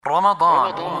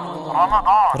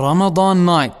Ramadan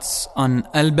nights on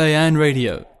Al Bayan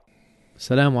Radio.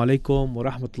 Assalamu alaikum wa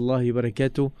rahmatullahi wa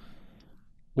barakatuh.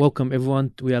 Welcome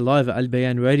everyone. We are live at Al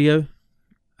Bayan Radio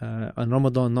on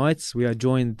Ramadan nights. We are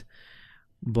joined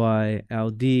by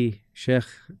our dear Sheikh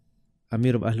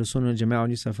Amir of Ahlul Sunnah Jama'ah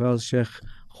New South Wales, Sheikh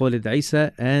Khalid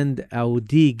Isa, and our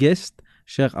dear guest,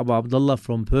 Sheikh Abu Abdullah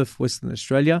from Perth, Western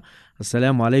Australia.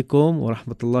 Assalamu alaikum wa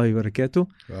rahmatullahi wa barakatuh.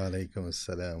 Wa alaikum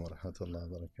assalam wa rahmatullahi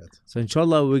wa barakatuh. So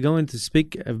inshallah we're going to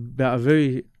speak about a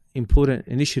very important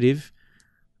initiative.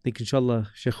 I think inshallah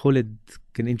Sheikh Khalid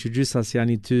can introduce us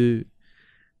because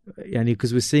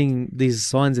we're seeing these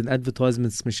signs and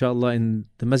advertisements mashallah in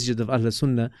the masjid of Ahlul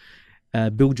Sunnah,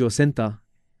 build your center,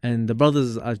 and the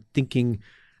brothers are thinking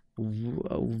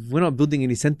we're not building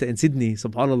any center in Sydney,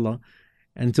 subhanallah,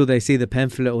 until they see the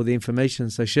pamphlet or the information.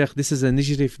 So Sheikh, this is an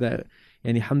initiative that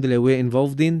alhamdulillah we're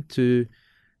involved in to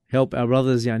help our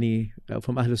brothers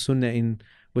from Ahlul Sunnah in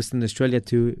Western Australia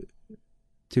to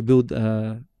build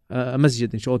a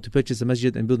masjid, inshallah, to purchase a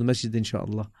masjid and build a masjid,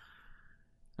 inshallah.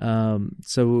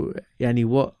 So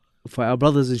what for our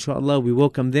brothers, inshallah, we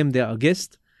welcome them, they're our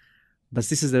guest, but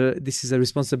this is a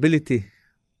responsibility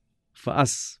for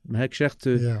us, Sheikh,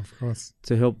 to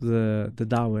help the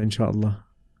da'wah, inshallah.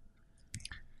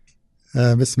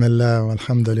 Bismillah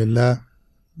walhamdulillah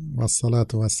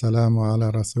wassalatu wassalamu ala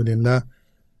rasulillah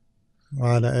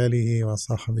wa ala alihi wa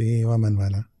sahbihi wa man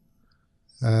wala.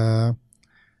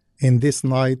 In this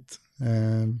night,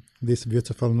 this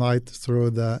beautiful night,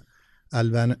 through the Al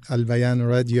Bayan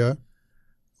Radio,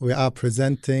 we are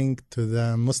presenting to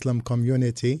the Muslim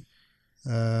community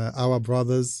our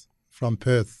brothers from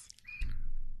Perth.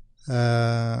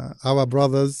 Our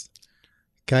brothers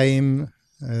came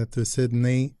to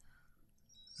Sydney.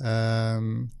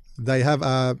 They have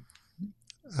a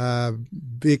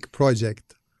big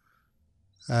project,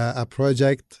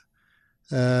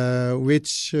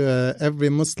 which every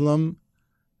Muslim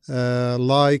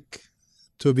like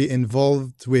to be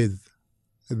involved with.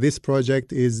 This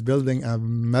project is building a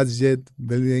masjid,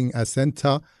 building a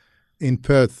center in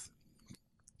Perth.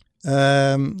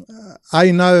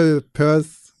 I know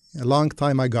Perth a long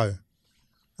time ago,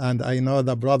 and I know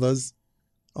the brothers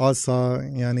also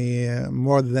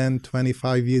more than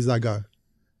 25 years ago.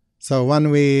 So when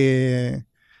we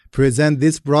present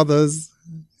these brothers,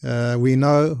 we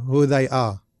know who they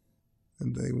are.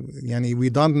 We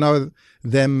don't know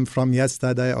them from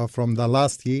yesterday or from the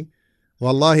last year.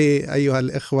 Wallahi,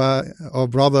 ayyuha al-ikhwa, or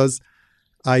brothers,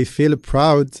 I feel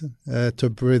proud to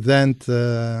present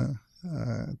to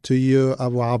you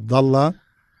Abu Abdullah,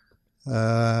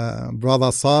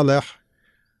 Brother Saleh.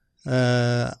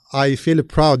 I feel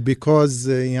proud because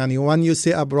when you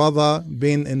see a brother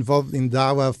being involved in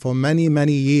da'wah for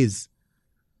many years,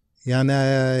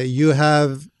 you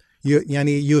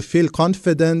feel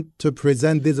confident to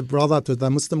present this brother to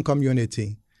the Muslim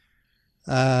community.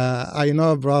 I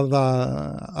know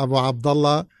Brother Abu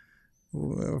Abdullah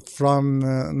from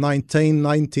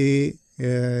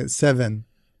 1997,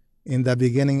 in the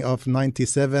beginning of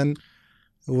 97,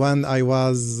 when I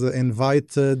was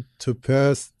invited to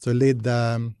Perth to lead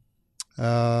the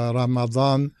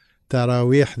Ramadan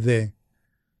Taraweeh there.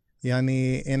 In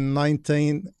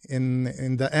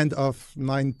the end of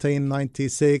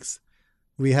 1996,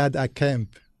 we had a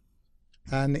camp.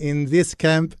 And in this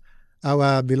camp,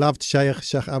 our beloved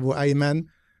Sheikh Abu Ayman,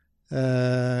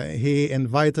 he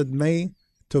invited me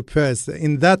to Perth.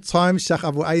 In that time, Sheikh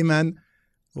Abu Ayman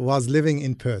was living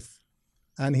in Perth.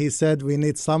 And he said, we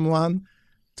need someone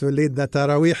to lead the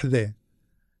Taraweeh there.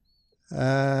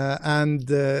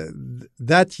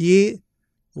 That year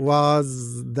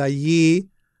was the year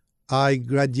I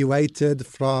graduated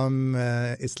from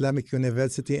Islamic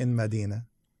University in Medina.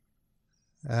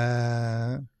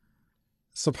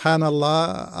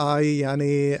 Subhanallah, I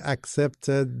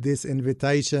accepted this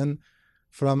invitation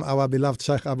from our beloved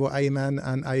Sheikh Abu Ayman,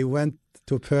 and I went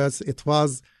to Perth. It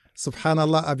was,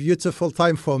 subhanallah, a beautiful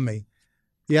time for me.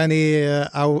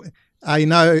 I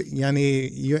know,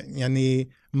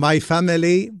 my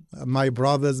family, my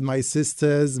brothers, my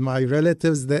sisters, my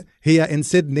relatives here in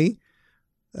Sydney,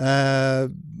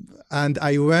 and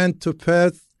I went to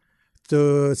Perth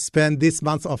to spend this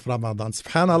month of Ramadan.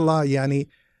 Subhanallah,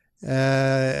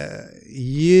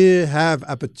 you have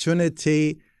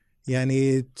opportunity,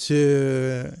 to,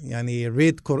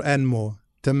 read Quran more,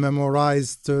 to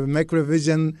memorize, to make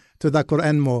revision to the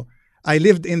Quran more. I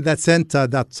lived in that center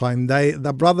that time.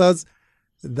 The brothers,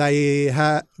 they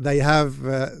have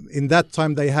in that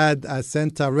time they had a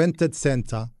center, rented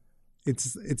center.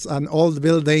 It's an old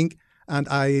building, and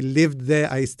I lived there.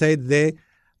 I stayed there.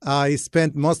 I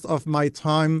spent most of my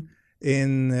time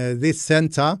in this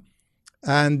center,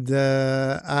 and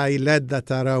I led the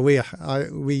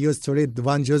Taraweeh. We used to read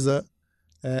one juz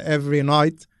every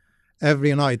night.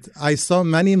 I saw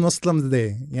many Muslims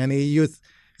there.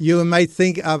 You might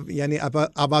think of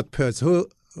about Perth.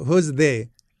 Who's there?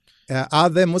 Are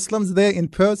there Muslims there in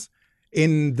Perth?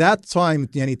 In that time,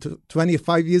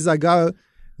 25 years ago,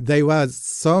 there was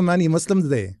so many Muslims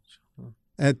there.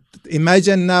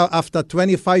 Imagine now, after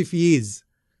 25 years,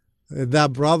 the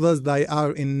brothers, they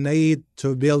are in need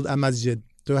to build a masjid,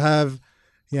 to have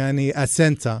a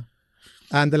center.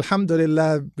 And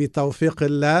alhamdulillah, bi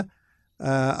tawfiqillah,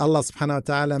 Allah subhanahu wa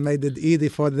ta'ala made it easy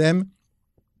for them.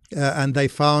 And they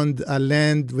found a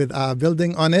land with a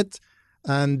building on it.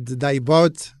 And they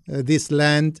bought this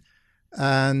land,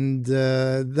 and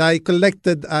they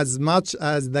collected as much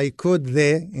as they could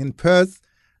there in Perth.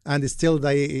 And still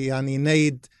they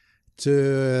need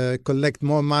to collect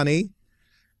more money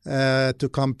to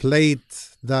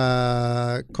complete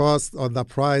the cost or the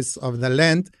price of the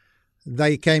land.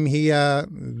 They came here.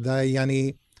 They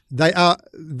are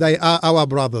our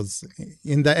brothers.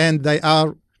 In the end, they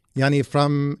are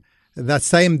from the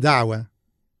same da'wah.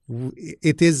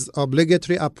 It is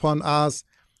obligatory upon us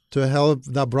to help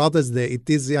the brothers there. It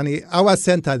is our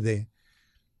center there.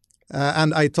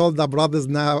 And I told the brothers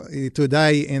now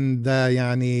today in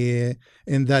the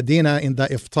dinner, in the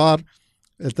iftar,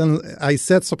 I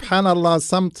said, subhanallah,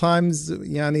 sometimes Allah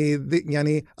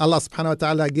subhanahu wa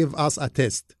ta'ala give us a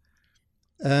test.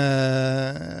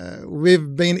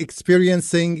 We've been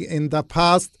experiencing in the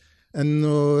past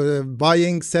and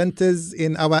buying centers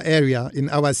in our area, in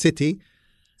our city.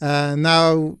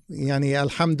 Now,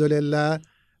 alhamdulillah,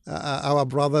 our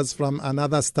brothers from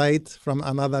another state, from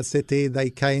another city, they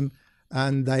came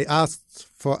and they asked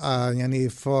for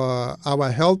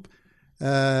our help.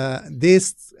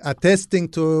 This attesting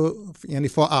to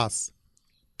for us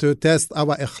to test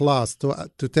our ikhlas,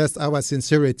 to test our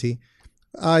sincerity.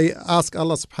 I ask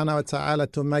Allah subhanahu wa ta'ala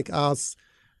to make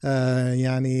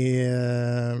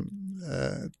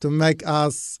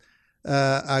us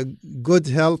good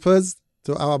helpers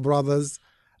to our brothers,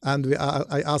 and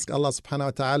I ask Allah subhanahu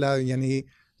wa ta'ala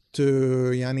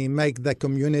to make the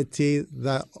community,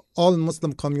 the all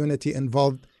Muslim community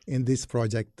involved in this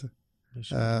project.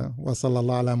 Wa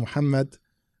sallallahu ala Muhammad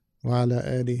wa ala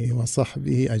alihi wa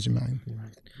sahbihi ajma'in.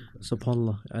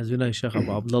 SubhanAllah. As we know, Sheikh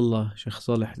Abu Abdullah, Sheikh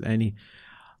Saleh Al-Aini,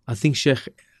 I think, Sheikh,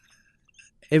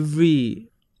 every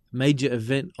major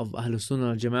event of Ahlul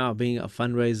Sunnah al-Jama'ah, being a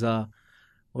fundraiser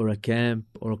or a camp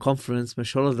or a conference,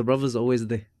 mashallah, the brothers are always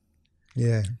there.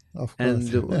 Yeah, of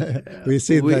course. And we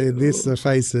see these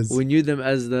faces. We knew them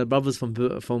as the brothers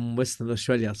from Western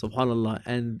Australia, subhanAllah.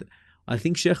 And I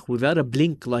think, Sheikh, without a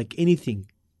blink, like anything,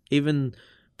 even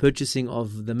purchasing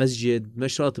of the masjid,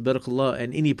 mashallah, tabarakallah,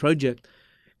 and any project,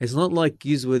 it's not like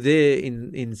you were there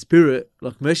in spirit,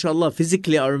 like mashallah,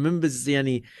 physically. I remember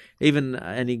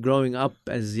even growing up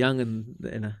as young,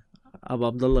 and Abu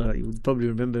Abdullah, you would probably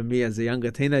remember me as a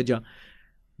younger teenager.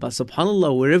 But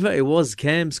subhanAllah, wherever it was,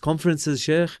 camps, conferences,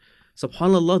 Sheikh,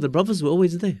 subhanAllah, the brothers were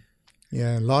always there.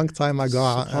 Yeah, long time ago,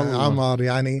 Amar,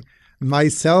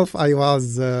 myself, I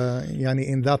was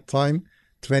in that time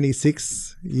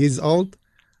 26 years old.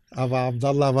 Abu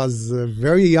Abdullah was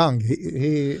very young.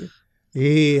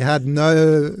 He had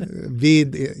no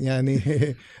beard,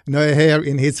 no hair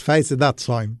in his face at that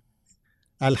time.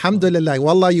 Alhamdulillah,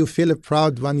 wallah, you feel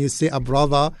proud when you see a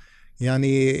brother,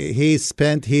 he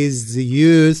spent his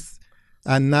youth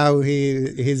and now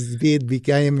his beard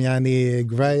became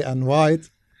gray and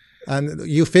white. And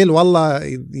you feel, wallah,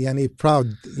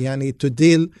 proud, to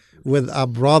deal with a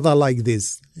brother like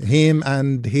this, him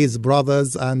and his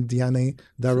brothers and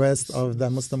the rest of the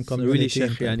Muslim community. So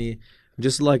really, Sheikh,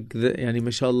 just like the,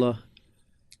 mashallah,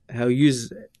 how you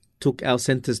took our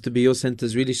centers to be your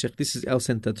centers, really, Sheikh, this is our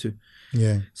center too.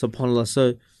 Yeah. SubhanAllah.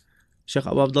 So, Sheikh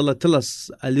Abu Abdullah, tell us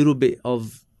a little bit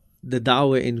of the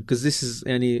da'wah because this is,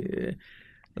 a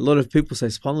lot of people say,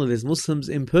 SubhanAllah, there's Muslims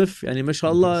in Perth,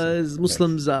 mashallah, there's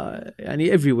Muslims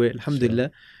everywhere, alhamdulillah.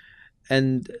 Sure.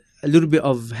 And a little bit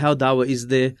of how da'wah is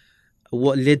there,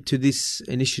 what led to this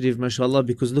initiative, mashallah,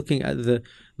 because looking at the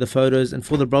photos, and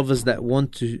for the brothers that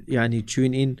want to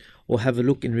tune in or have a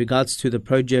look in regards to the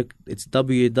project, it's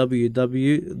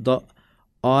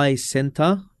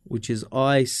www.icenter, which is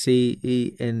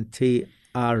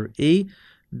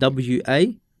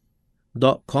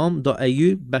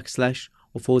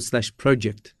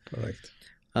ICENTRE.com.au/project. Correct.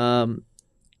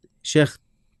 Sheikh,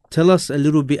 tell us a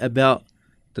little bit about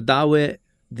the da'wah,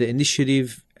 the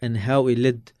initiative, and how it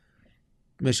led,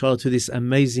 mashallah, to this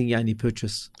amazing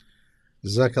purchase.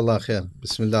 جزاك الله خير.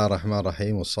 بسم الله الرحمن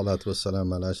الرحيم والصلاة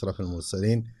والسلام على أشرف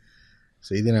المرسلين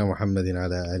سيدنا محمد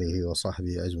على آله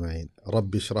وصحبه أجمعين.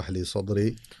 رب اشرح لي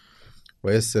صدري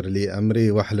ويسر لي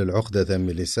أمري واحلل عقدة من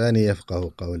لساني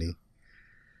يفقه قولي.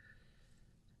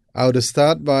 I would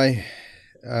start by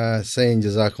saying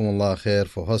Jazakumullah khair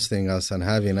for hosting us and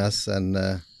having us, and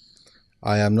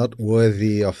I am not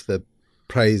worthy of the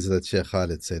praise that Sheikh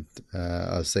Khalid said.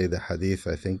 I'll say the hadith,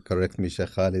 I think. Correct me,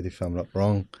 Sheikh Khalid, if I'm not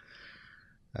wrong.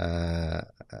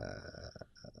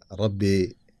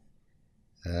 ربي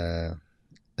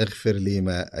اغفر لي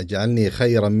ما اجعلني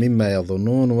خيرا مما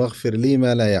يظنون واغفر لي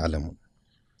ما لا يعلمون.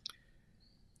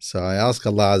 So I ask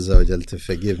Allah Azza wa Jal to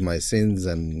forgive my sins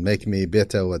and make me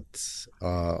better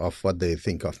of what they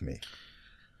think of me.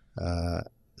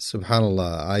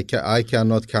 Subhanallah, I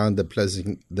cannot count the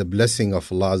blessing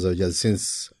of Allah Azza wa Jal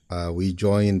since we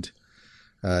joined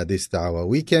this da'wah.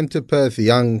 We came to Perth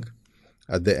young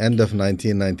at the end of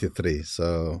 1993,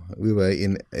 so we were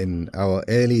in our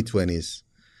early 20s.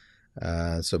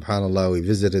 Subhanallah, we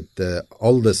visited the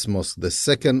oldest mosque, the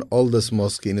second oldest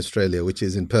mosque in Australia, which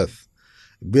is in Perth,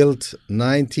 built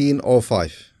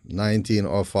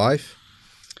 1905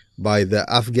 by the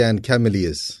Afghan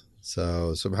Cameliers.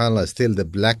 So subhanallah, still the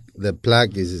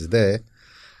plaque is there.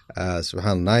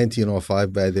 Subhanallah,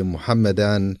 1905 by the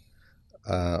Muhammadan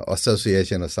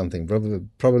Association or something.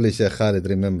 Probably Sheikh Khalid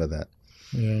remember that.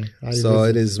 Yeah, so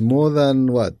it is more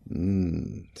than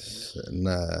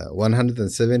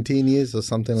 117 years or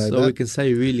something like that. So we can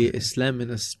say really Islam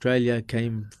in Australia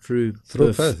came through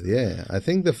Perth. Yeah, I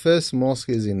think the first mosque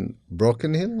is in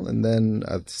Broken Hill, and then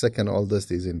the second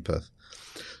oldest is in Perth.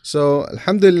 So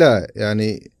Alhamdulillah,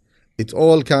 yani, it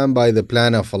all came by the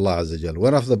plan of Allah Azza wa Jal.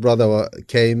 One of the brother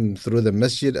came through the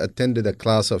masjid, attended a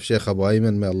class of Sheikh Abu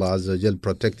Ayman, may Allah Azza wa Jal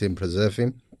protect him, preserve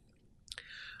him.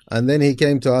 And then he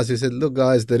came to us, he said, look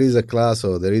guys, there is a class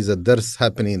or there is a dars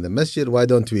happening in the masjid, why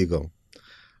don't we go?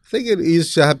 I think it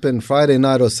used to happen Friday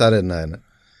night or Saturday night.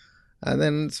 And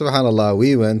then, subhanAllah,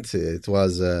 we went. It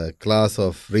was a class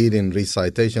of reading,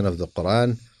 recitation of the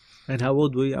Quran. And how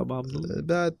old were you, Abu Abdullah?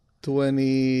 About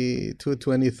 22,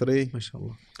 23.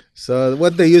 MashaAllah. So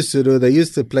what they used to do, they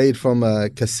used to play it from a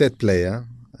cassette player.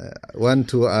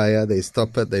 1-2 ayah, they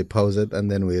stop it, they pause it, and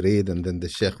then we read, and then the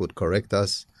Sheikh would correct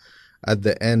us. At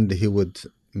the end, he would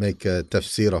make a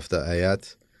tafsir of the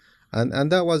ayat.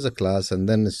 And that was a class. And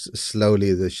then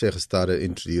slowly the Sheikh started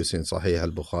introducing Sahih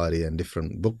al-Bukhari and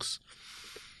different books.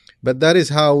 But that is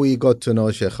how we got to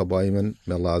know Sheikh Abu Ayman.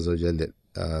 May Allah Azza wa Jalla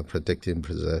protect him,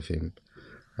 preserve him.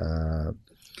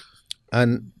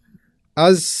 And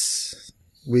as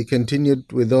we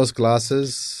continued with those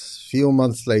classes, few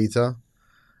months later,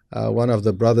 one of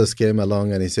the brothers came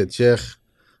along and he said, Sheikh,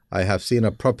 I have seen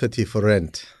a property for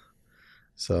rent.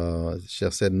 So the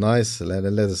Sheikh said, nice, let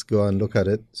us go and look at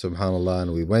it, subhanAllah.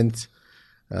 And we went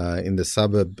in the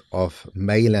suburb of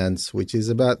Maylands, which is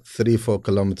about 3-4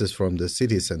 kilometers from the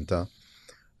city center.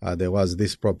 There was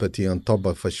this property on top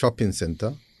of a shopping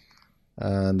center.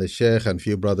 And the Sheikh and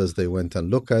few brothers, they went and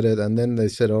looked at it. And then they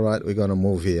said, all right, we're going to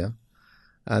move here.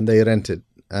 And they rented.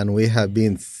 And we have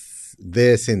been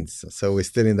there since. So we're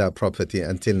still in that property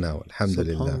until now,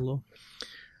 alhamdulillah.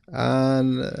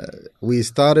 And we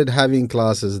started having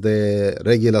classes there,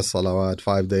 regular salawat,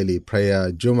 5 daily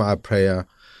prayer, Jum'ah prayer,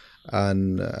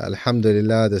 and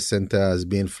alhamdulillah, the center has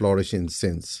been flourishing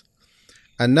since.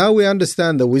 And now we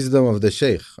understand the wisdom of the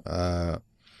Sheikh,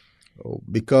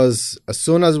 because as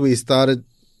soon as we started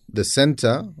the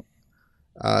center,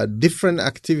 different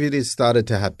activities started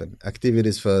to happen.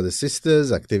 Activities for the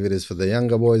sisters, activities for the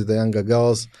younger boys, the younger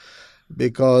girls.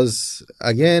 Because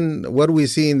again, what we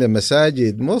see in the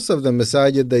masajid, most of the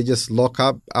masajid, they just lock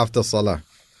up after salah.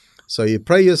 So you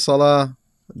pray your salah,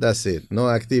 that's it. No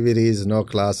activities, no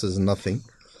classes, nothing.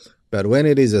 But when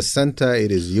it is a center,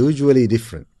 it is usually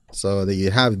different. So that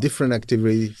you have different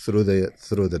activity through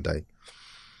the day.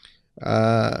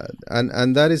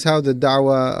 And that is how the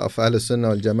da'wah of Ahlus Sunnah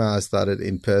wal Jama'ah started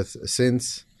in Perth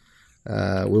since.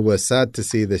 We were sad to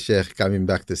see the Sheikh coming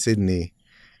back to Sydney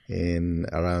in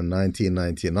around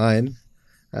 1999,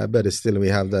 but still we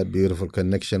have that beautiful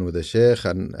connection with the Sheikh.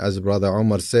 And as Brother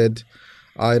Omar said,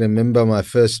 I remember my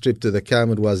first trip to the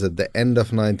camp, it was at the end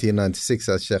of 1996,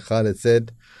 as Sheikh Khalid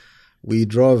said. We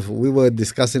were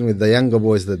discussing with the younger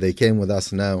boys that they came with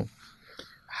us now,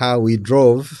 how we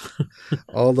drove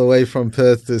all the way from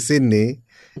Perth to Sydney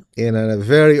in a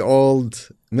very old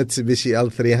Mitsubishi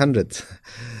L300.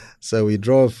 So we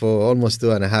drove for almost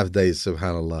 2.5 days,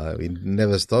 subhanAllah. We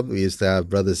never stopped. We used to have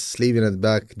brothers sleeping at the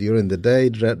back during the day,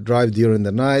 drive during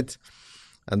the night.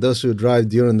 And those who drive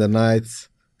during the night,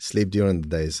 sleep during the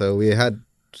day. So we had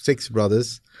 6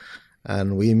 brothers.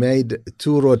 And we made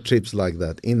 2 road trips like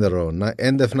that in the row.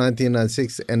 End of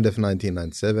 1996, end of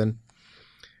 1997.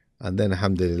 And then,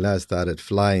 alhamdulillah, started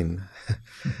flying.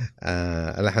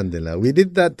 Alhamdulillah. We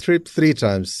did that trip 3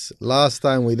 times. Last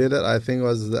time we did it, I think,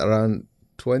 was around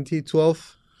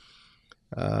 2012.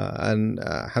 And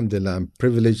alhamdulillah, I'm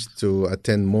privileged to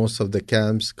attend most of the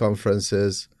camps,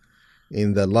 conferences.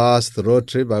 In the last road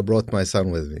trip, I brought my son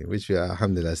with me, which we,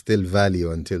 alhamdulillah, still value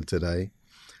until today.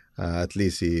 At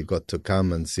least he got to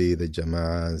come and see the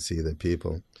Jama'ah and see the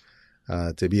people.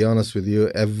 To be honest with you,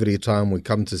 every time we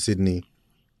come to Sydney,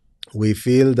 we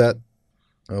feel that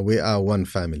we are one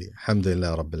family.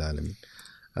 Alhamdulillah Rabbil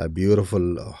Alameen.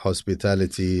 Beautiful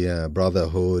hospitality,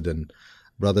 brotherhood, and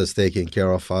brothers taking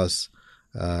care of us.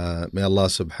 May Allah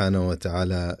subhanahu wa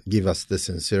ta'ala give us the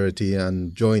sincerity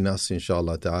and join us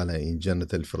inshallah ta'ala in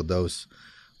Jannat al-Firdaus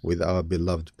with our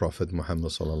beloved Prophet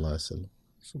Muhammad sallallahu alaihi wasallam.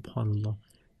 Subhanallah.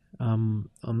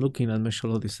 I'm looking at,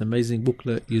 mashallah, this amazing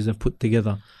booklet you have put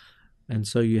together. And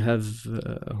so you have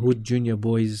Hood Junior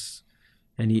Boys,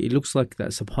 and it looks like that,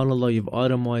 subhanallah, you've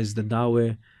itemized the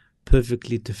dawah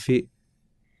perfectly to fit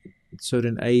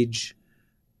certain age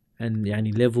and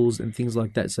levels and things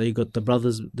like that. So you got the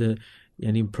brothers, the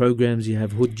programs, you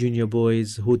have Hood Junior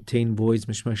Boys, Hood Teen Boys,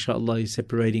 mashallah, you're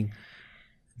separating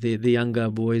the younger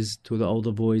boys to the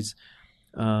older boys.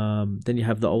 Then you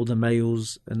have the older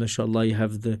males, and mashallah, you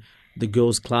have the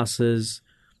girls' classes,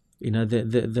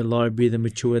 the library, the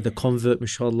mature, the convert,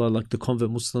 mashallah, like the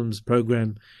convert Muslims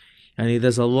program. And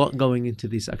there's a lot going into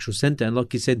this actual center. And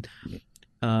like you said,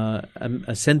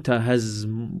 a center has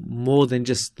more than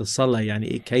just the salah,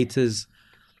 it caters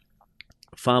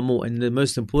far more. And the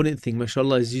most important thing,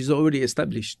 mashallah, is you're already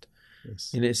established.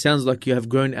 Yes. And it sounds like you have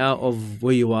grown out of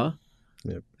where you are.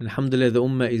 Yep. Alhamdulillah, the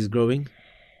ummah is growing.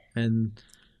 And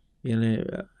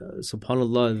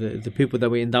subhanallah, the people that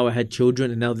were in dawah had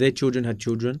children, and now their children had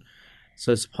children.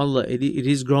 So subhanallah, it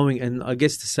is growing. And I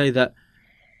guess to say that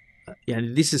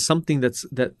this is something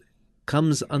that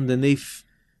comes underneath.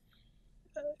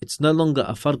 It's no longer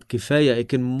a fard kifaya. It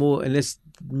can more or less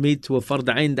made to a fard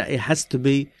ain, that it has to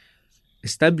be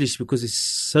established because it's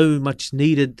so much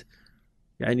needed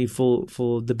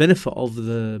for the benefit of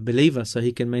the believer, so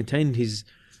he can maintain his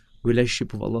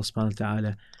relationship with Allah subhanahu wa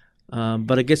ta'ala.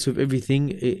 But I guess with everything,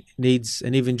 it needs,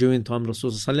 and even during time,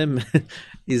 Rasulullah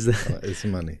is it's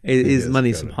money. It is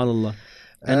money, subhanallah.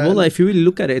 And wallah, if you really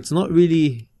look at it, it's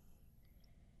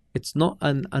not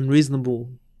an unreasonable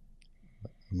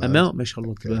amount,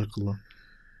 mashallah, tabarakallah.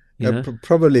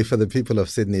 Probably for the people of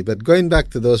Sydney. But going back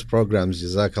to those programs,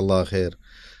 Jazakallah khair,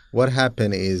 what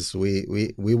happened is we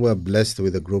were blessed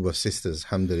with a group of sisters,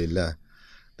 alhamdulillah,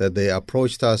 that they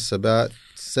approached us about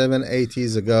 7-8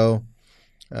 years ago.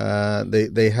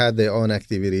 They had their own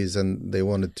activities and they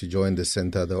wanted to join the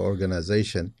center, the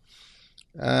organization.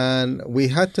 And we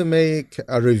had to make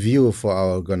a review for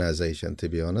our organization, to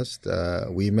be honest.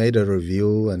 We made a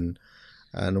review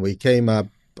and we came up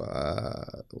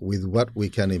with what we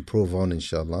can improve on,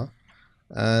 inshallah.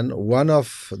 And one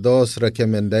of those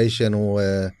recommendations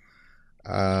were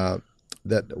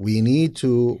that we need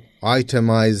to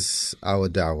itemize our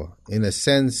da'wah, in a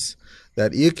sense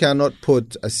that you cannot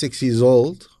put a 6 years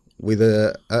old with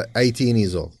a 18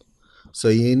 years old. So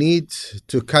you need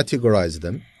to categorize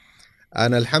them.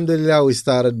 And alhamdulillah, we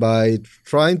started by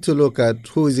trying to look at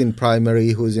who is in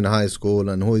primary, who is in high school,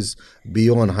 and who is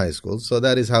beyond high school. So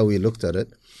that is how we looked at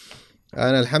it.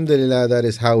 And alhamdulillah, that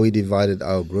is how we divided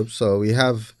our groups. So we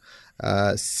have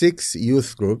 6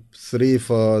 youth groups, 3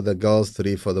 for the girls,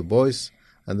 3 for the boys.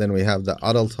 And then we have the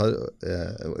adult,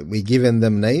 we given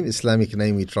them name, Islamic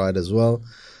name we tried as well.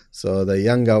 So the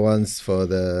younger ones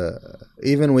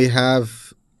even we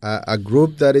have a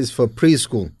group that is for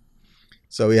preschool.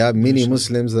 So we have many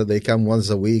Muslims that they come once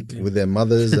a week with their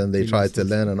mothers and they try to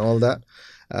learn and all that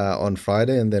on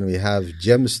Friday. And then we have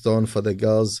Gemstone for the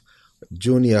girls,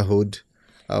 Junior Hood.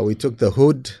 We took the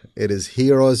Hood. It is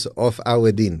Heroes of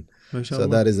Our Deen. So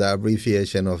that is the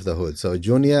abbreviation of the Hood. So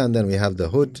Junior, and then we have the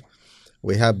Hood.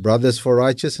 We have Brothers for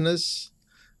Righteousness.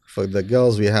 For the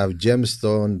girls, we have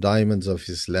Gemstone, Diamonds of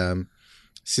Islam,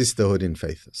 Sisterhood in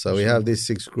Faith. So we have these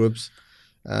 6 groups.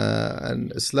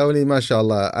 And slowly,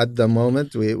 mashallah, at the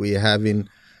moment, we having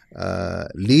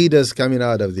leaders coming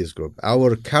out of this group.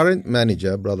 Our current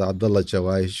manager, Brother Abdullah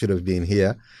Chawai, should have been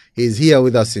here. He's here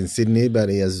with us in Sydney, but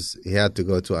he had to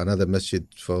go to another masjid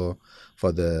for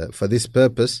this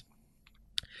purpose.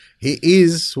 He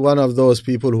is one of those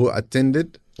people who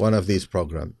attended one of these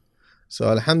programs. So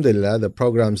alhamdulillah, the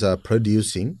programs are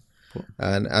producing.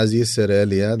 And as you said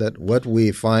earlier, that what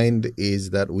we find is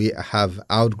that we have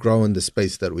outgrown the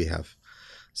space that we have.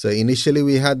 So initially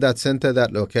we had that center,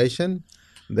 that location.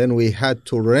 Then we had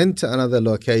to rent another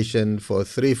location for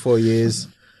 3-4 years.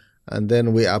 And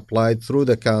then we applied through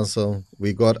the council.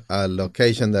 We got a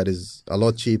location that is a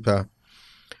lot cheaper,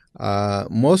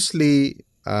 mostly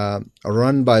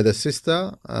run by the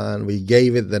sister, and we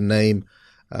gave it the name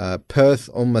Perth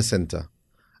Ummah Center.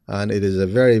 And it is a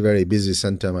very, very busy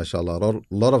center, mashallah. A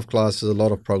lot of classes, a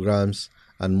lot of programs,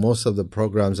 and most of the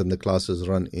programs and the classes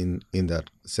run in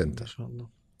that center. MashaAllah.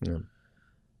 Yeah.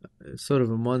 Sort of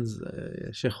reminds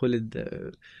Sheikh Khalid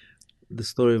the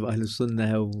story of Ahlul Sunnah,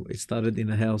 how it started in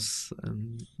a house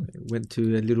and went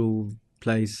to a little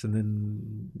place and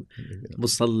then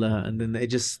Musalla, and then it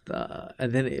just but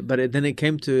then it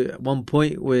came to one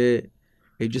point where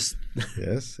it just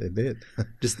Yes, it did.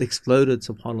 just exploded,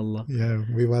 subhanallah. Yeah,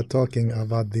 we were talking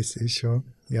about this issue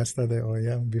yesterday or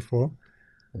before,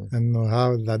 and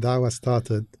how the dawah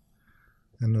started.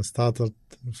 And it started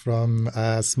from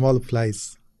a small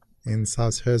place in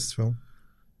South Hurstville.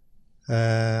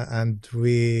 And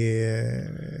we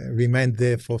remained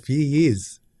there for a few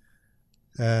years,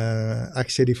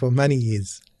 actually for many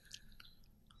years,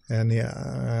 and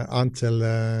until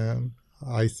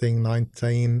I think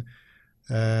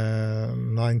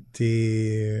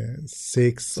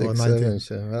 1996 or 19.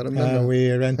 I remember.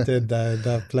 We rented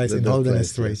the place in The Holden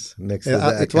place, Street. yes, next to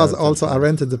the It was accountant. also a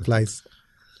rented place.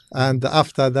 And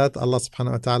after that, Allah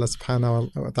subhanahu wa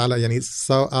ta'ala yani,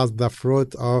 saw us the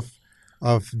fruit of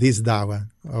this da'wah,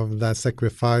 of the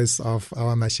sacrifice of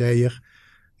our mashayikh,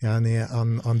 yani,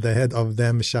 on the head of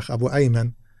them, Sheikh Abu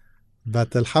Ayman.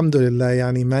 But alhamdulillah,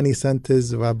 yani, many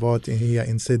centers were bought here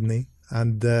in Sydney,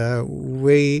 and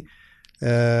we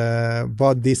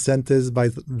bought these centers by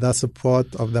the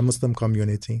support of the Muslim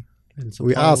community. And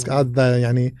We asked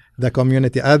the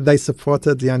community, as they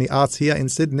supported us here in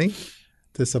Sydney,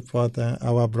 to support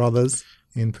our brothers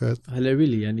in Perth.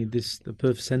 really, the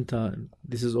Perth Centre,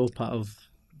 this is all part of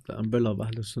the umbrella of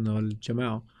Ahlul Sunnah wal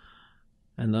Jama'ah.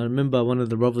 And I remember one of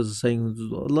the brothers saying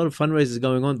a lot of fundraisers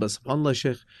going on, but subhanAllah,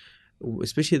 Sheikh,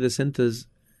 especially the centres,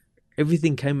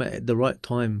 everything came at the right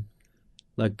time.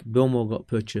 Like Belmore got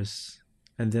purchased,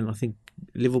 and then I think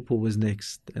Liverpool was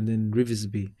next, and then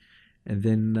Riversby, and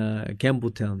then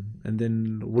Campbelltown, and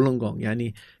then Wollongong.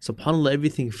 SubhanAllah,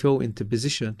 everything fell into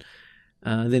position.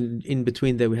 Then in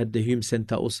between there we had the Hume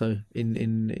Centre also in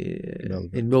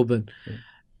Melbourne. Yeah.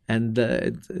 And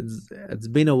it's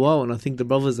been a while, and I think the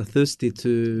brothers are thirsty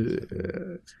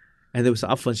to and there was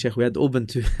Afwan Sheikh, we had Auburn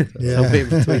too. Somewhere in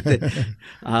between there.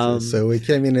 So we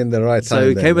came in the right time. So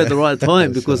we came at the right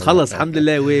time because khalas,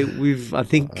 alhamdulillah, we've I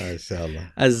think as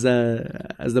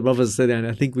the brothers said, and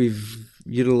I think we've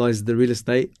utilized the real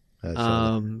estate,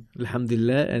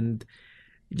 alhamdulillah, and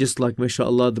just like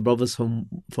mashallah, the brothers from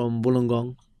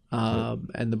Wollongong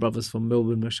and the brothers from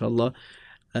Melbourne, mashallah,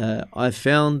 I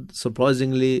found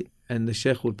surprisingly, and the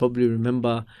Sheikh would probably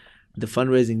remember, the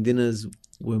fundraising dinners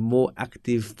were more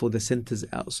active for the centres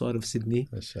outside of Sydney.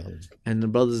 And the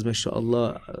brothers,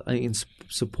 mashallah, are in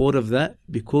support of that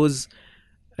because,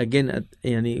 again,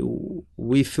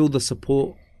 we feel the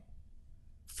support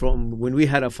from when we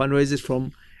had our fundraisers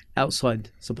from outside.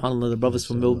 SubhanAllah, the brothers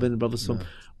from Melbourne, the brothers from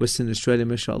Western Australia,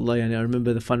 mashallah. I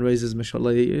remember the fundraisers,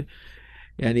 mashallah.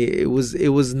 It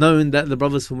was known that the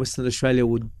brothers from Western Australia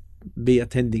would be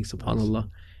attending, subhanAllah,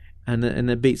 and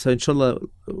a beat. So inshallah,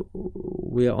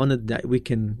 we are honoured that we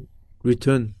can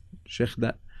return, Sheikh,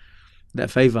 that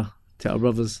favour to our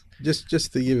brothers.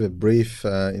 Just to give a brief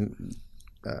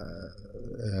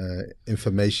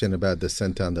information about the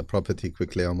centre and the property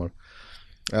quickly, Omar.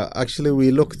 Actually,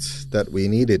 we looked that we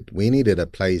needed a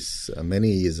place many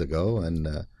years ago,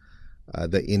 and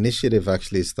the initiative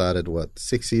actually started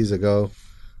 6 years ago.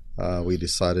 We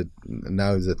decided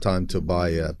now is the time to buy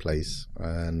a place,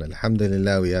 and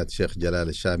alhamdulillah, we had Sheikh Jalal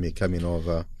Al-Shami coming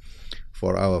over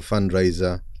for our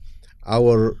fundraiser.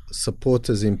 Our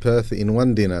supporters in Perth in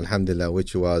one dinner, alhamdulillah,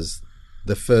 which was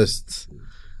the first,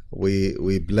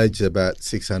 we pledged about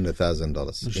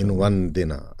 $600,000 in one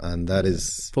dinner, and that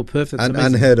is for Perth,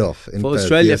 unheard of in for Perth,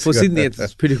 Australia. yes. For Sydney,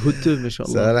 it's pretty good too,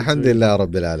 mashallah. So alhamdulillah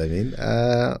Rabbil Alameen.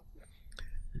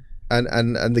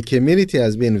 And the community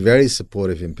has been very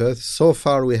supportive in Perth. So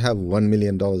far, we have $1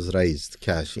 million raised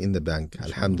cash in the bank,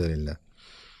 alhamdulillah.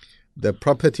 The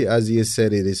property, as you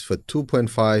said, it is for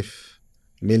 $2.5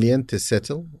 million to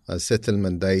settle. A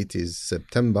settlement date is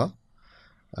September.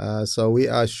 So we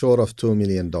are short of $2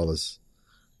 million.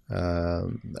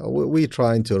 We're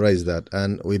trying to raise that.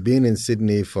 And we've been in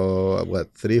Sydney for,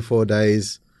 3-4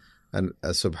 days. And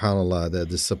subhanAllah,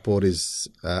 the support is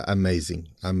amazing.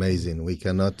 We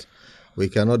cannot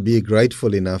be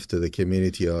grateful enough to the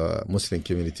community or Muslim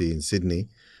community in Sydney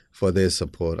for their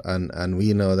support. And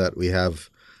we know that we have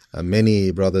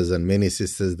many brothers and many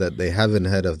sisters that they haven't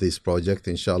heard of this project.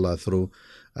 Inshallah, through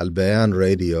Al Bayan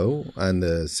Radio and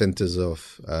the centers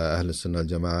of Ahl Sunnah Al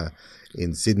Jama'ah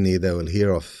in Sydney, they will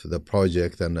hear of the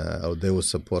project and they will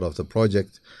support of the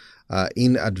project.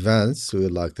 In advance, we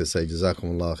would like to say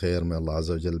Jazakumullah khair. May Allah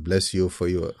Azza wa Jal bless you for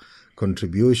your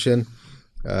contribution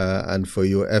and for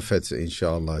your efforts,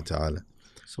 inshallah ta'ala.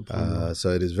 So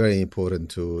it is very important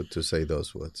to say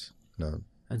those words. No.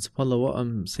 And subhanAllah, what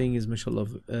I'm saying is, mashallah,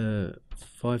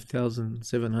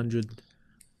 5,700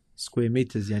 square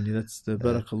meters, yani that's the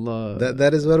barakallah.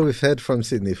 That is what we've heard from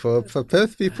Sydney. For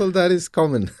Perth people, that is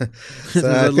common. So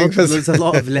there's a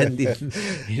lot of land in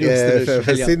yeah,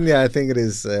 for Sydney, I think it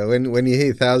is, when you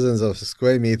hear thousands of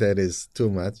square meter, it is too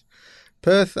much.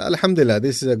 Perth, alhamdulillah,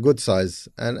 this is a good size.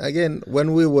 And again,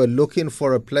 when we were looking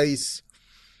for a place,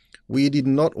 we did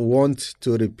not want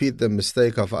to repeat the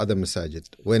mistake of other masajid.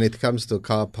 When it comes to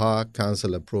car park,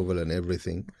 council approval and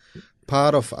everything,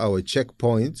 part of our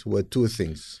checkpoints were two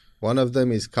things. One of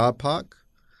them is car park.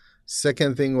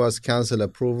 Second thing was council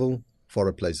approval for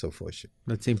a place of worship.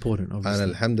 That's important, obviously.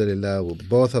 And alhamdulillah,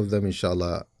 both of them,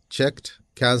 inshallah, checked.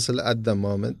 Council at the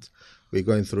moment, we're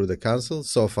going through the council.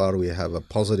 So far, we have a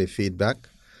positive feedback.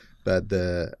 But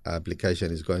the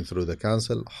application is going through the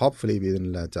council. Hopefully,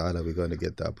 bi'idhnillah ta'ala, we're going to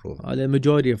get the approval. The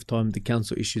majority of time, the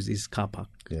council issues is car park.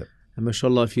 Yeah. And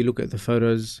mashallah, if you look at the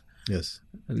photos, yes,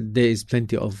 there is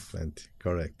plenty of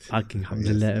correct parking,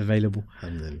 alhamdulillah, available.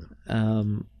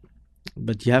 Alhamdulillah.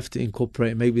 But you have to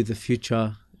incorporate maybe the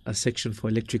future a section for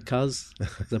electric cars.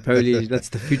 Apparently, that's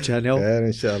the future now. Yeah,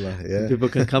 inshallah. Yeah. People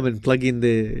can come and plug in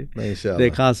their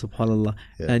cars, subhanAllah.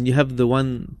 Yeah. And you have the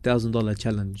 $1,000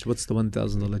 challenge. What's the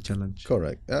 $1,000 challenge?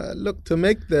 Correct. Look, to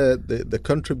make the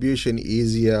contribution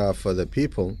easier for the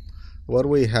people, what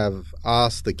we have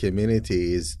asked the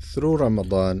community is through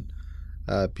Ramadan,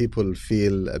 people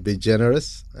feel a bit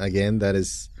generous. Again, that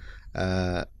is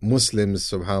Muslims,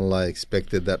 subhanAllah,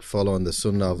 expected that follow on the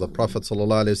sunnah of the Prophet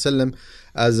sallallahu alaihi wasallam.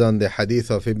 As on the hadith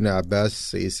of Ibn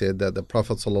Abbas, he said that the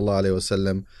Prophet sallallahu alaihi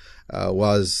wasallam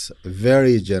was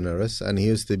very generous, and he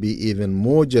used to be even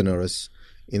more generous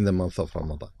in the month of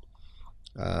Ramadan.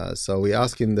 So we're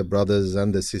asking the brothers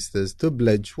and the sisters to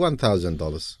pledge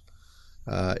 $1,000.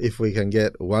 If we can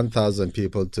get 1,000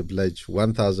 people to pledge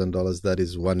 $1,000, that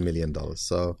is $1 million.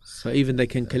 So even they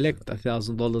can collect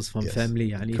 $1,000 from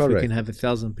family, and if we can have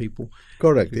 1,000 people.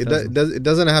 Correct. It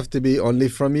doesn't have to be only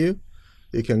from you.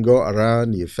 You can go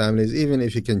around your families. Even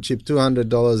if you can chip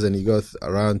 $200 and you go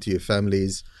around to your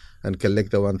families and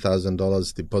collect the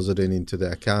 $1,000, deposit it into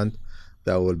the account,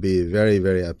 that will be very,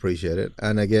 very appreciated.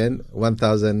 And again,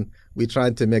 1,000, we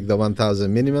tried to make the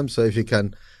 1,000 minimum. So if you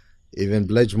can even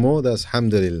pledge more, that's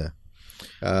alhamdulillah.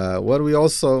 What we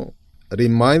also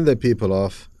remind the people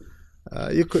of,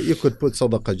 you could put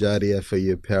sadaqah jariyah for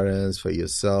your parents, for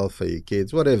yourself, for your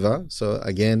kids, whatever. So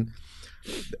again,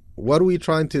 what we're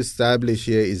trying to establish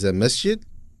here is a masjid,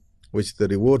 which the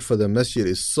reward for the masjid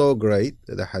is so great.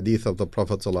 The hadith of the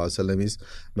Prophet ﷺ is,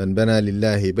 "Man bana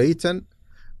lillahi baytan,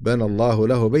 bana Allahu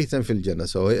lahu baytan fil jannah."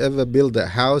 So whoever build a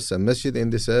house, a masjid in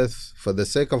this earth for the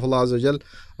sake of Allah Azza wa Jal,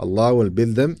 Allah will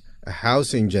build them a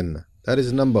house in Jannah. That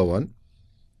is number one.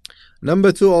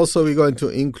 Number two, also we're going to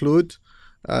include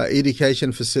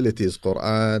education facilities,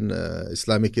 Quran,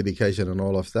 Islamic education and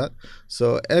all of that.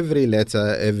 So every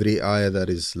letter, every ayah that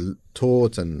is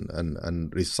taught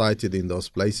and recited in those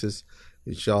places,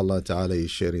 inshallah ta'ala,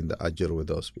 is sharing the ajr with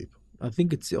those people. I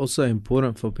think it's also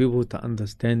important for people to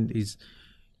understand is,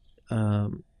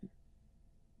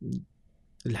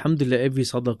 alhamdulillah, every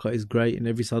sadaqah is great and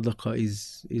every sadaqah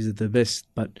is the best,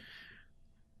 but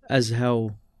as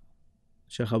how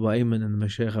Shaykh Abu Ayman and the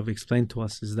Mashaykh have explained to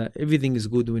us, is that everything is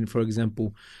good when, for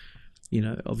example,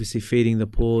 obviously feeding the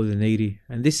poor, the needy,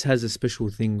 and this has a special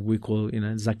thing we call,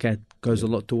 zakat, goes a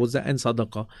lot towards that, and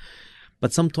sadaqah.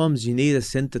 But sometimes you need a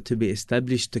center to be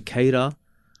established to cater,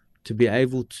 to be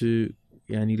able to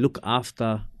look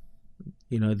after,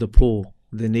 the poor,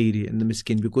 the needy and the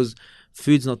miskin, because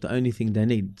food's not the only thing they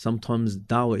need. Sometimes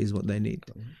dawah is what they need.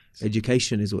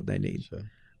 Education is what they need. Sure.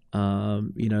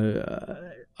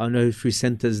 I know through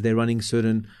centers they're running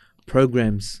certain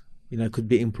programs. It could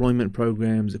be employment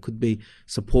programs, it could be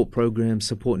support programs,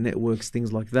 support networks,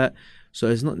 things like that. So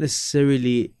it's not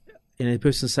necessarily, a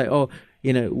person say,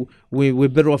 we're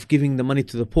better off giving the money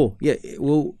to the poor. Yeah,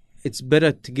 well, it's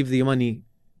better to give the money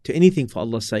to anything for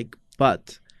Allah's sake.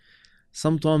 But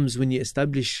sometimes when you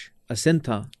establish a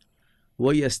center,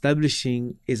 what you're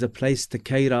establishing is a place to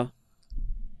cater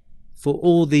for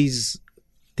all these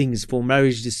things, for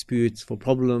marriage disputes, for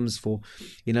problems, for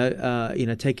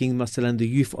taking masalan the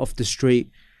youth off the street.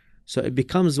 So it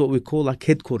becomes what we call like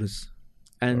headquarters.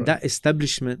 And Right. that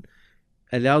establishment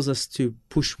allows us to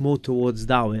push more towards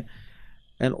da'wah.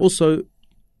 And also,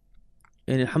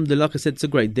 and alhamdulillah, like I said, it's a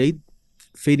great deed,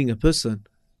 feeding a person,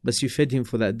 but you fed him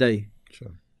for that day.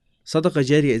 Sure. Sadaqah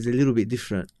jariyah is a little bit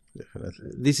different.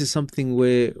 Definitely. This is something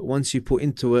where once you put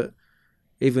into it,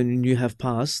 even when you have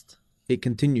passed, it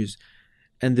continues.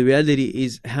 And the reality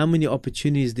is, how many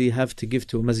opportunities do you have to give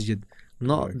to a masjid?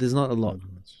 Correct. There's not a lot.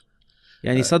 Not much.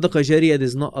 Yani sadaqah jariyah,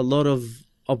 there's not a lot of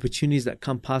opportunities that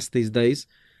come past these days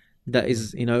that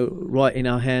is, right in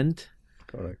our hand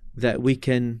Correct. that we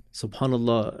can,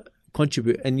 subhanallah,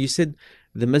 contribute. And you said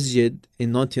the masjid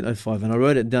in 1905, and I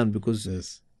wrote it down because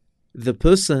Yes. the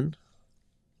person,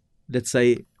 let's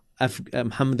say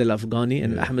Muhammad al-Afghani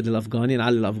and Yeah. Ahmed al-Afghani and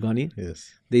Ali al-Afghani,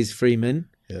 Yes. these three men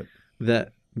Yep.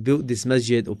 that built this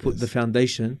masjid or put Yes. the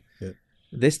foundation, Yep.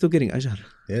 they're still getting ajr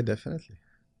Yeah, definitely.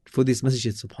 for this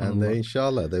masjid, And subhanallah.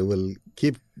 inshallah, they will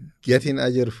keep getting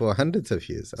ajr for hundreds of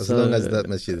years as So, long as that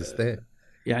masjid is there.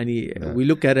 Yani, Yeah. we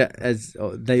look at it as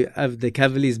they have the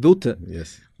Cavaliers built it,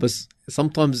 Yes. but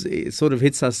sometimes it sort of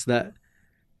hits us that,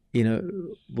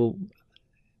 well,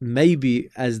 maybe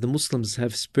as the Muslims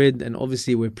have spread and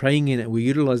obviously we're praying in it, we're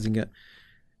utilizing it,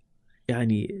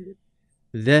 yani,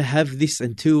 they have this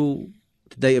until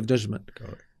the day of judgment.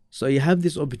 Correct. So you have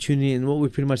this opportunity, and what we're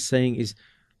pretty much saying is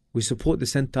we support the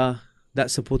center,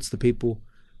 that supports the people,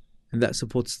 and that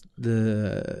supports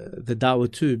the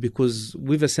da'wah too, because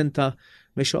with a center,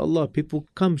 mashallah, people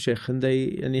come, Sheikh, and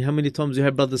how many times you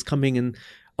have brothers coming and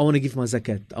I want to give my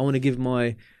zakat, I want to give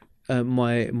my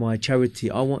my charity,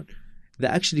 they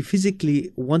actually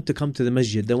physically want to come to the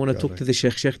masjid. They want to talk to the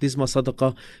Sheikh. Sheikh, this is my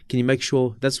sadaqah. Can you make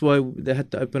sure? That's why they had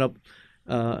to open up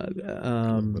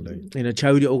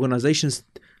charity organizations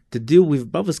to deal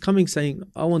with brothers coming saying,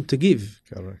 I want to give.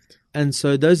 Correct. And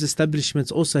so those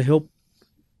establishments also help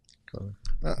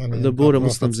And the broader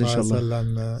Prophet Muslims, inshallah.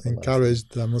 ﷺ,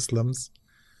 encouraged the Muslims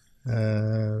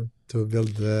to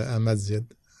build a masjid.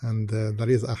 And there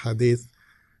is a hadith,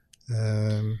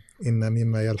 إن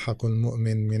مما يلحق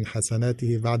المؤمن من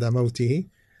حسناته بعد موته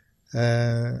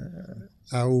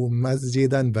أو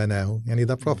مسجدا بناه. يعني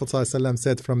the Prophet ﷺ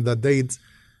said from the deeds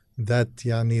that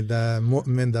يعني the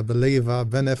mu'min, the believer,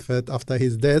 benefit after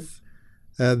his death.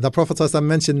 The Prophet ﷺ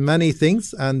mentioned many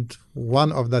things, and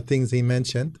one of the things he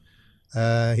mentioned,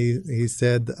 he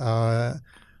said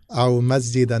أو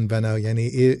مسجدا بناه,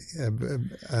 يعني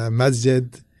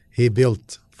masjid he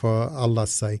built for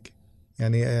Allah's sake.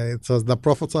 It says the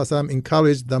Prophet ﷺ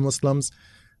encouraged the Muslims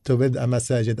to build a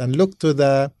masajid. And look to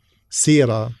the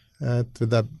seerah, to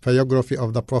the biography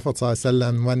of the Prophet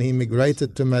ﷺ. When he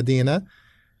migrated to Medina,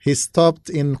 he stopped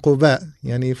in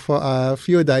Quba for a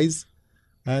few days,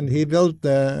 and he built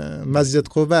the Masjid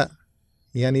Quba.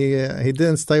 He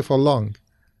didn't stay for long.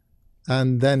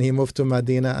 And then he moved to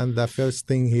Medina, and the first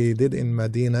thing he did in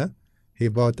Medina, he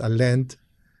bought a land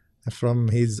from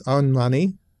his own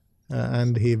money,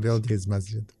 and he built his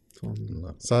masjid.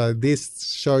 So this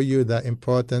show you the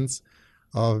importance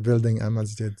of building a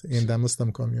masjid in the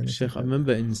Muslim community. Sheikh, I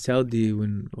remember in Saudi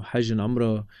when Hajj and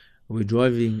Umrah, we're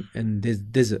driving and there's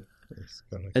desert. Yes,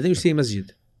 correct. I think you see a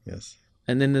masjid. Yes.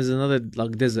 And then there's another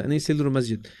like desert, and then you see a little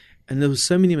masjid. And there was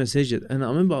so many masajid. And I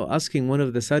remember asking one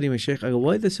of the Saudi Mashaykh, I go,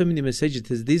 why are there so many masajid?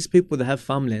 There's these people that have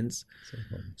farmlands.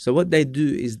 So what they do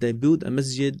is they build a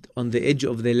masjid on the edge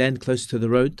of their land close to the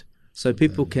road, so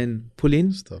people can pull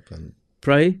in, Stop and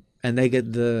pray, and they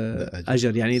get the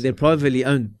ajr. ajr. They're privately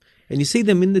owned. And you see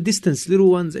them in the distance, little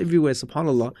ones everywhere,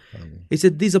 subhanAllah. He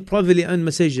said these are privately owned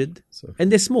masajid, and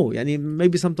they're small.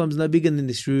 Maybe sometimes no bigger than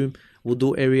this room,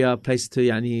 wudu area, place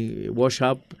to wash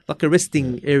up, like a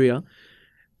resting area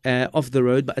off the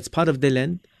road, but it's part of their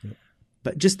land.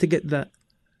 But just to get that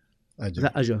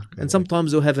ajr. And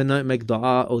sometimes they'll have a note, make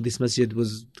dua, or this masjid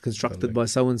was constructed by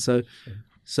so-and-so.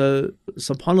 So,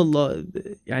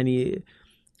 subhanAllah,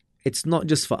 it's not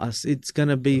just for us. It's going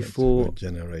to be for,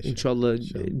 inshallah,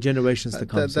 generations to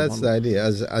come. That's the idea.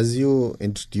 As you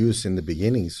introduced in the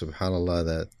beginning, subhanAllah,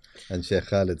 that, and Sheikh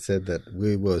Khalid said that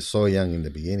we were so young in the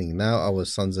beginning. Now our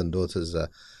sons and daughters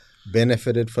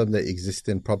benefited from the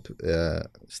existing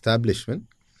establishment.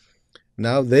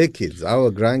 Now their kids,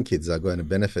 our grandkids, are going to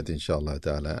benefit, inshallah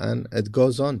ta'ala, and it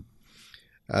goes on.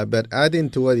 But adding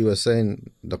to what you were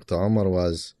saying, Dr. Omar,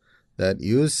 was that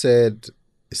you said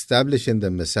establishing the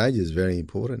masajid is very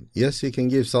important. Yes, you can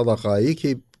give sadaqah, you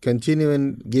keep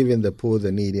continuing giving the poor,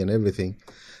 the needy and everything.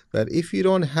 But if you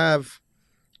don't have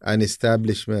an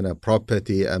establishment, a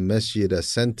property, a masjid, a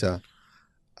center,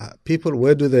 people,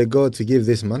 where do they go to give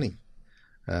this money?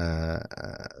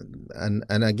 And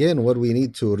again, what we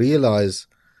need to realize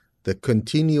the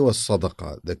continuous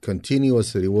sadaqah, the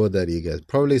continuous reward that you get.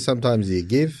 Probably sometimes you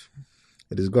give,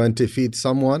 it is going to feed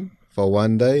someone for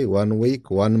 1 day, 1 week,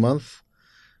 1 month.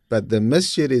 But the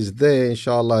masjid is there,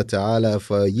 inshallah ta'ala,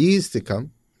 for years to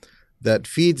come, that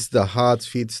feeds the heart,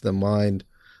 feeds the mind,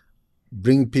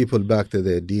 bring people back to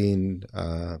their deen,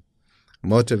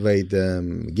 motivate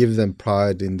them, give them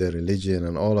pride in their religion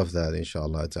and all of that,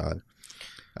 inshallah ta'ala.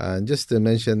 And just to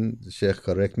mention, Sheikh,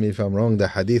 correct me if I'm wrong, the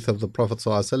hadith of the Prophet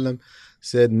ﷺ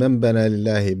said, "Man bana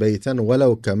lillahi baytan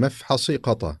walau kamafhasi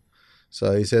qata."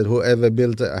 So he said, whoever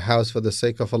built a house for the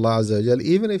sake of Allah Azza wa Jal,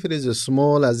 even if it is as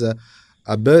small as a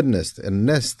bird nest, a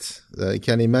nest, you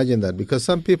can imagine that. Because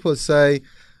some people say,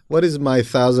 what is my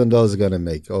 $1,000 going to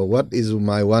make? Or what is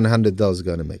my $100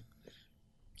 going to make?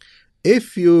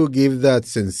 If you give that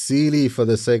sincerely for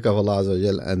the sake of Allah Azza wa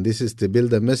Jal, and this is to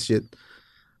build a masjid,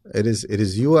 it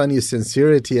is you and your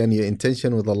sincerity and your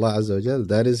intention with Allah Azza wa Jal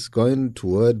that is going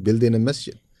toward building a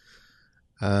masjid.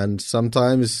 And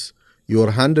sometimes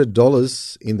your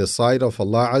 $100 in the sight of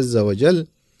Allah Azza wa Jal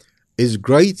is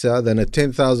greater than a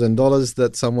 $10,000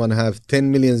 that someone have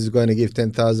 10 million is going to give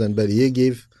 10,000, but you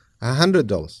give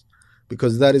 $100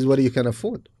 because that is what you can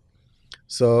afford.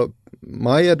 So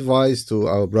my advice to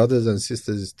our brothers and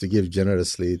sisters is to give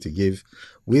generously, to give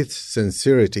with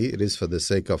sincerity. It is for the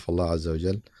sake of Allah Azza wa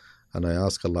Jal, and I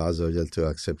ask Allah Azza wa Jal to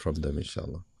accept from them,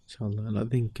 inshallah. Inshallah. And I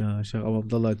think, Shaykh Abu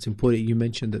Abdullah, it's important you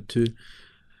mentioned that too.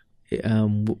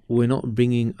 We're not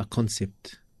bringing a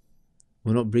concept.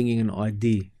 We're not bringing an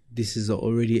idea. This is an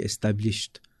already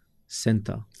established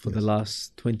center for the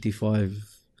last 25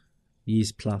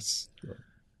 years plus. Right.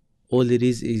 All it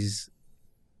is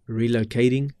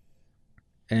relocating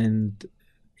and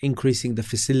increasing the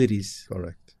facilities.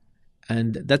 Correct.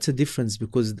 And that's a difference,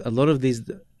 because a lot of these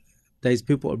days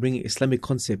people are bringing Islamic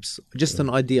concepts, just an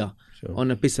idea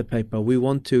on a piece of paper. We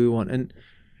want. And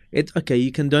it's okay,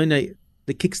 you can donate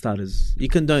the Kickstarters. You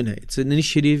can donate. It's an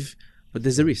initiative, but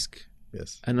there's a risk.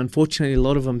 Yes. And unfortunately, a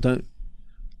lot of them don't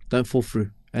fall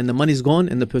through. And the money's gone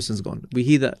and the person's gone. We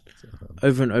hear that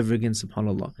over and over again,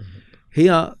 subhanAllah.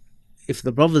 Here, if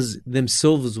the brothers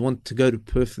themselves want to go to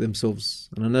Perth themselves,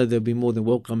 and I know they'll be more than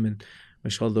welcome, and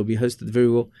mashallah, they'll be hosted very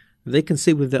well, they can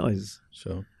see with their eyes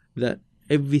that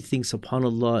everything,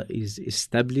 subhanAllah, is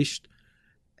established.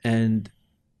 And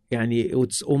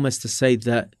it's almost to say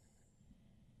that,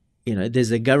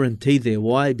 there's a guarantee there.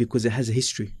 Why? Because it has a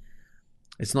history.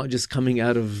 It's not just coming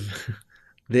out of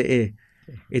the air.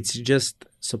 It's just,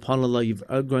 subhanAllah, you've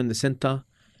outgrown the center.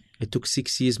 It took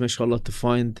 6 years, mashallah, to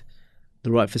find the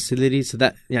right facility. So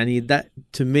that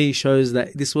to me shows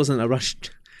that this wasn't a rushed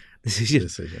decision.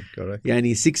 Correct.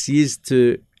 6 years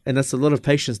and that's a lot of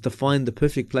patience to find the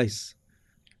perfect place.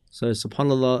 So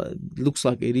subhanAllah, it looks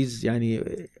like it is,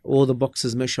 all the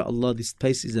boxes, mashallah, this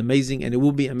place is amazing, and it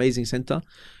will be an amazing center.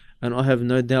 And I have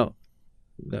no doubt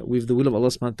that with the will of Allah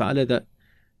subhanahu wa ta'ala that,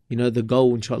 the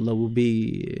goal, inshallah, will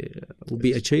be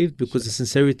achieved, because the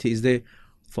sincerity is there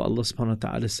for Allah subhanahu wa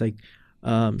ta'ala's sake.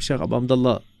 Shaykh Abu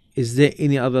Abdullah, is there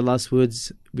any other last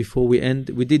words before we end?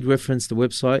 We did reference the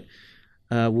website.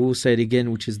 We will say it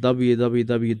again, which is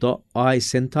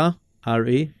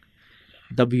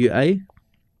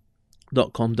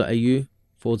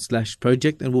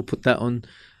www.icenterrewa.com.au/project, and we'll put that on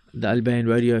the Al Bayan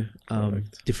Radio,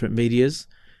 different medias.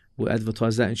 We'll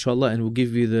advertise that, inshallah, and we'll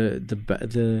give you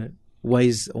the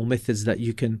ways or methods that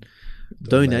you can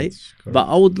donate. But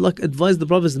I would advise the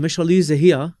brothers, the mashallah are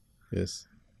here. Yes.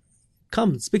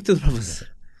 Come, speak to the brothers.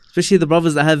 Especially the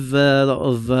brothers that have a lot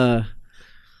of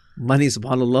money,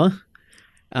 subhanAllah,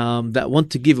 that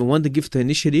want to give and want to give to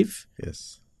initiative.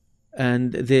 Yes.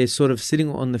 And they're sort of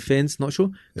sitting on the fence, not sure.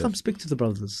 Come speak to the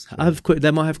brothers.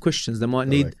 They might have questions. They might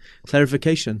need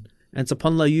clarification. And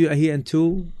subhanAllah, you are here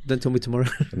until, don't tell me tomorrow.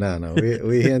 No,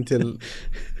 we're here until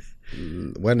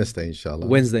Wednesday, inshallah.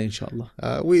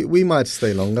 We might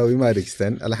stay longer, we might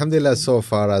extend. Alhamdulillah, so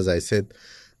far, as I said,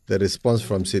 the response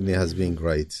from Sydney has been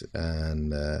great.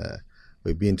 And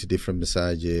we've been to different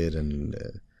masajid, and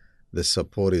the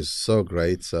support is so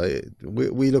great. So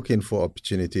we're looking for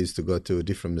opportunities to go to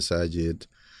different masajid,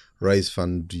 raise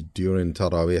fund during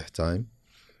Taraweeh time.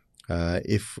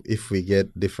 If we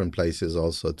get different places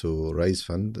also to raise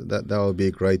fund, that will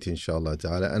be great, inshallah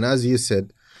ta'ala. And as you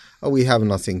said, we have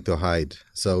nothing to hide,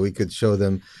 so we could show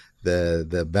them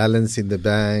the balance in the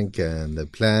bank and the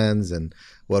plans and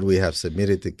what we have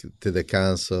submitted to the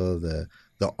council, the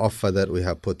offer that we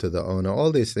have put to the owner,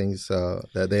 all these things,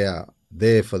 that they are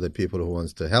there for the people who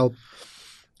wants to help.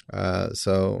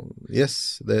 So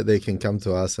yes, they can come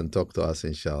to us and talk to us,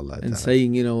 inshallah. And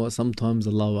saying, sometimes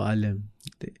Allahu Alam,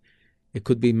 it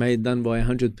could be done by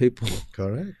 100 people.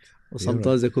 Correct. Or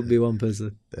sometimes there could be one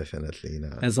person. Definitely, no.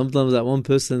 And sometimes that one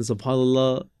person,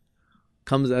 subhanAllah,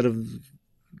 comes out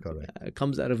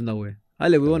of nowhere.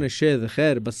 Ali, we want to share the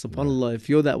khair, but subhanAllah, if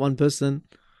you're that one person,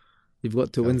 you've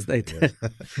got to Wednesday.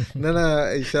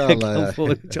 No, inshallah. Come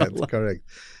forward, inshallah. That's correct.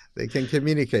 They can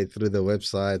communicate through the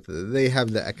website. They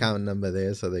have the account number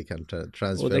there, so they can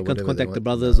transfer. Or they can whatever contact they the want.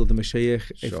 brothers or the mashayikh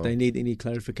Sure. if they need any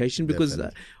clarification. Because the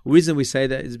Definitely. reason we say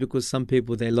that is because some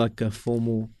people, they like a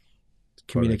formal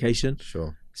communication,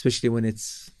 Sure, especially when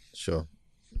it's sure.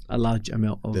 a large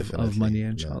amount of Definitely. money, No,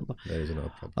 inshallah. there is no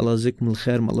problem. Allah jazakum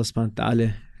al-khair. May Allah subhanahu wa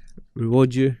ta'ala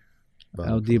reward you.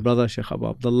 Our dear brother, Sheikh Abu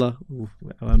Abdullah,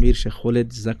 our Amir, Sheikh Khalid,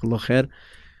 Jazakallah khair.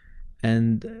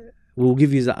 And we'll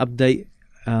give you the update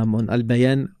on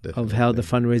Al-Bayan of how the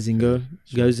fundraising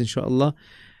goes, inshallah.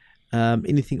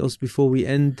 Anything else before we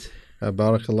end?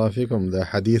 Barakallah fikum. The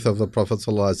hadith of the Prophet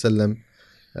sallallahu alaihi wasallam,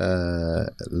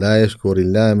 لا يشكر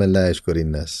الله من لا يشكر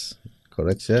الناس.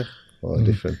 Correct, Sheikh? Or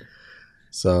different?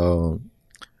 So,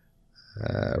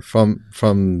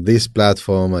 from this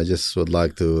platform, I just would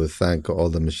like to thank all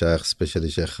the mashayikh, especially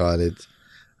Sheikh Khalid.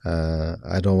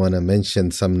 I don't want to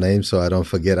mention some names so I don't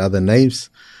forget other names.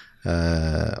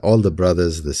 All the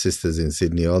brothers, the sisters in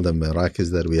Sydney, all the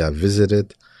Marakis that we have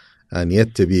visited and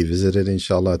yet to be visited,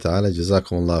 inshallah ta'ala.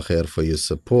 Jazakumullah khair for your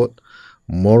support,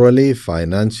 morally,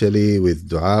 financially, with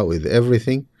dua, with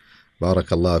everything.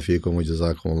 Barakallah feekum wa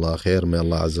jazakumullah khair. May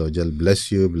Allah Azza wa Jal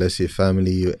bless you, bless your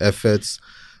family, your efforts,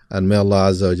 and may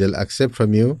Allah Azza wa Jal accept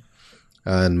from you.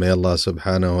 And may Allah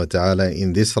subhanahu wa ta'ala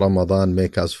in this Ramadan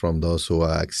make us from those who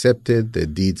are accepted, their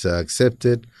deeds are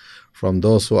accepted, from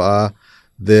those who are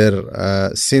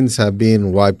their sins have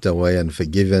been wiped away and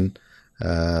forgiven,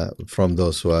 from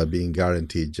those who are being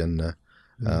guaranteed Jannah.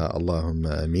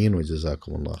 Allahumma ameen wa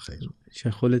jazakumullah khair.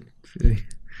 Sheikh Khalid.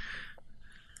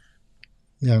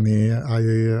 I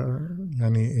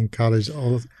encourage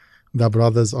all the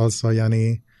brothers also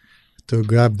to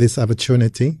grab this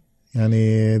opportunity.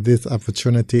 This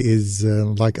opportunity is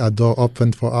like a door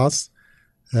opened for us.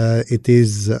 It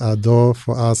is a door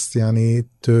for us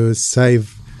to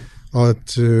save or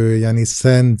to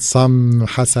send some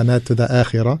hasanat to the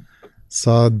akhirah.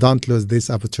 So don't lose this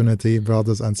opportunity,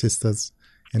 brothers and sisters.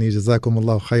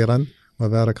 Jazakumullahu khairan wa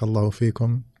barakallahu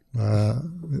feekum.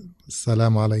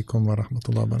 Assalamu alaikum wa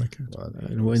rahmatullahi wa barakatuh.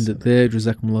 And we'll end it there.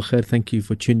 Jazakumullah khair. Thank you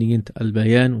for tuning in to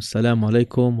Al-Bayan. Wassalamu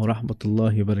alaikum wa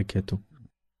rahmatullahi wa barakatuh.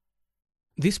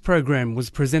 This program was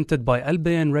presented by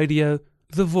Al-Bayan Radio,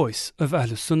 the voice of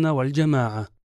Ahlus Sunnah wal Jama'ah.